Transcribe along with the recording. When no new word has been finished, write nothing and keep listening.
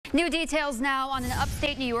New details now on an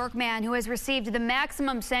upstate New York man who has received the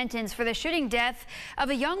maximum sentence for the shooting death of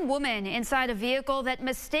a young woman inside a vehicle that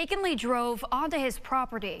mistakenly drove onto his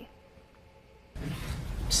property.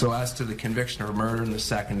 So as to the conviction of murder in the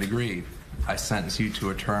second degree, I sentence you to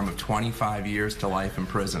a term of 25 years to life in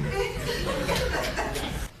prison.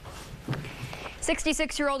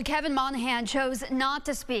 66-year-old Kevin Monahan chose not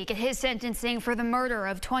to speak at his sentencing for the murder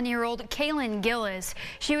of 20-year-old Kaylin Gillis.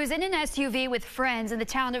 She was in an SUV with friends in the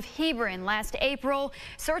town of Hebron last April,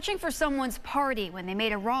 searching for someone's party when they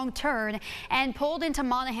made a wrong turn and pulled into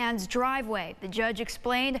Monahan's driveway. The judge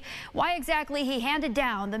explained why exactly he handed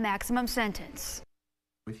down the maximum sentence.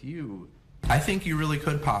 With you, I think you really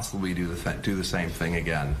could possibly do the same thing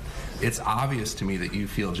again. It's obvious to me that you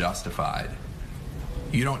feel justified.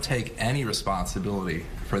 You don't take any responsibility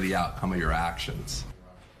for the outcome of your actions.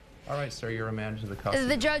 All right, sir, you're remanded to the custody.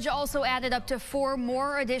 The judge also added up to 4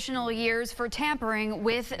 more additional years for tampering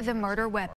with the murder weapon.